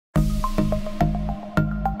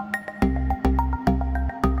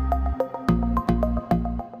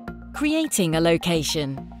Creating a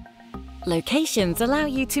location. Locations allow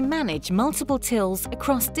you to manage multiple tills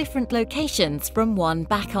across different locations from one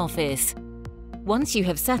back office. Once you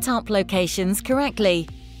have set up locations correctly,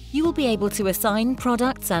 you will be able to assign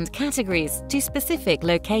products and categories to specific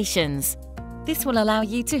locations. This will allow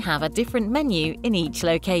you to have a different menu in each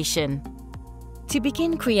location. To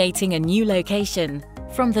begin creating a new location,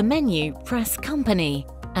 from the menu press Company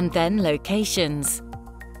and then Locations.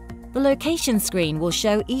 The location screen will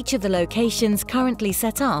show each of the locations currently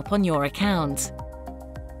set up on your account.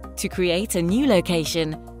 To create a new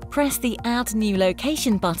location, press the Add New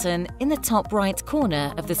Location button in the top right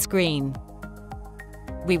corner of the screen.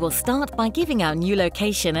 We will start by giving our new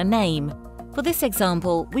location a name. For this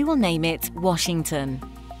example, we will name it Washington.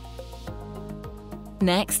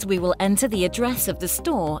 Next, we will enter the address of the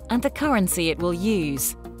store and the currency it will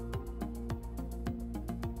use.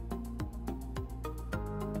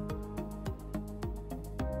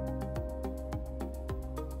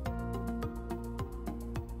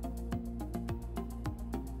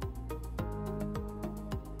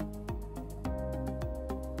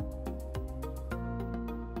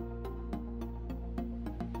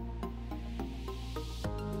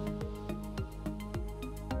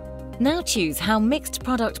 Now choose how mixed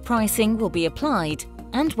product pricing will be applied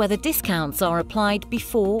and whether discounts are applied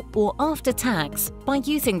before or after tax by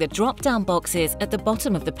using the drop-down boxes at the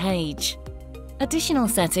bottom of the page. Additional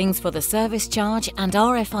settings for the service charge and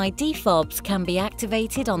RFID fobs can be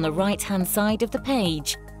activated on the right-hand side of the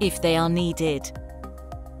page if they are needed.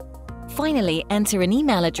 Finally, enter an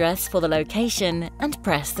email address for the location and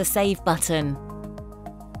press the Save button.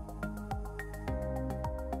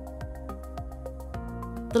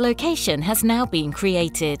 The location has now been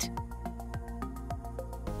created.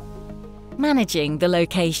 Managing the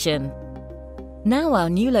location. Now our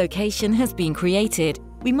new location has been created,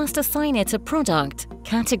 we must assign it a product,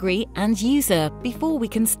 category and user before we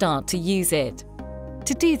can start to use it.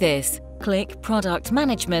 To do this, click Product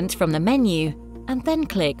Management from the menu and then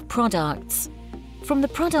click Products. From the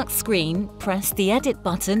Product screen, press the Edit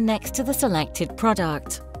button next to the selected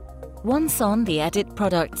product. Once on the Edit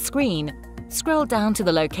Product screen, scroll down to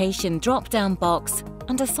the Location drop-down box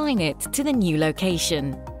and assign it to the new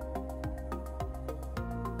location.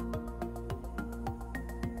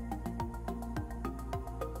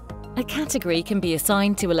 A category can be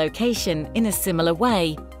assigned to a location in a similar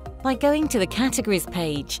way by going to the Categories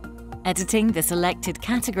page, editing the selected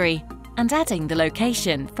category and adding the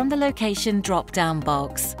location from the Location drop-down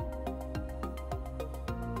box.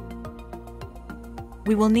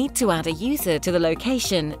 We will need to add a user to the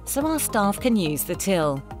location so our staff can use the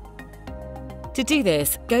till. To do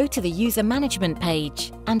this, go to the User Management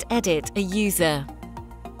page and edit a user.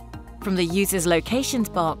 From the User's Locations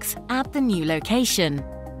box, add the new location.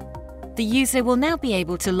 The user will now be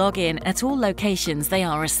able to log in at all locations they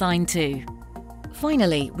are assigned to.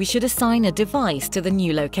 Finally, we should assign a device to the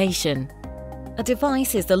new location. A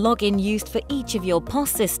device is the login used for each of your POS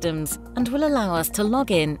systems and will allow us to log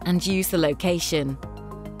in and use the location.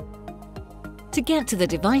 To get to the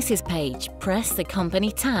Devices page, press the Company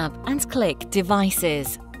tab and click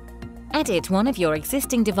Devices. Edit one of your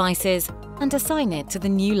existing devices and assign it to the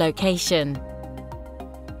new location.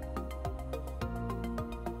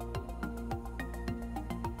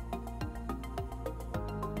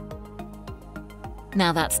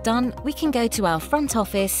 Now that's done, we can go to our front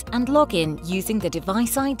office and log in using the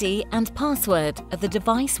device ID and password of the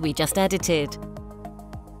device we just edited.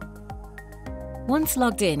 Once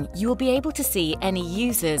logged in, you will be able to see any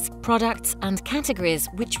users, products and categories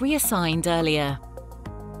which we assigned earlier.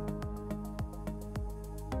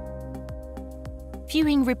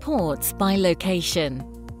 Viewing reports by location.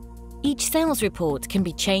 Each sales report can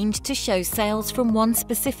be changed to show sales from one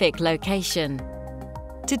specific location.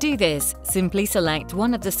 To do this, simply select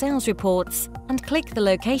one of the sales reports and click the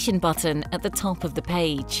Location button at the top of the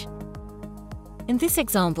page. In this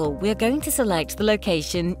example, we are going to select the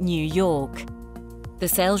location New York. The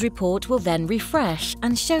sales report will then refresh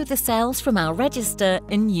and show the sales from our register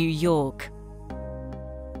in New York.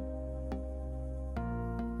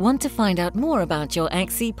 Want to find out more about your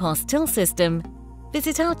XEPOS till system?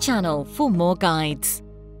 Visit our channel for more guides.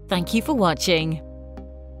 Thank you for watching.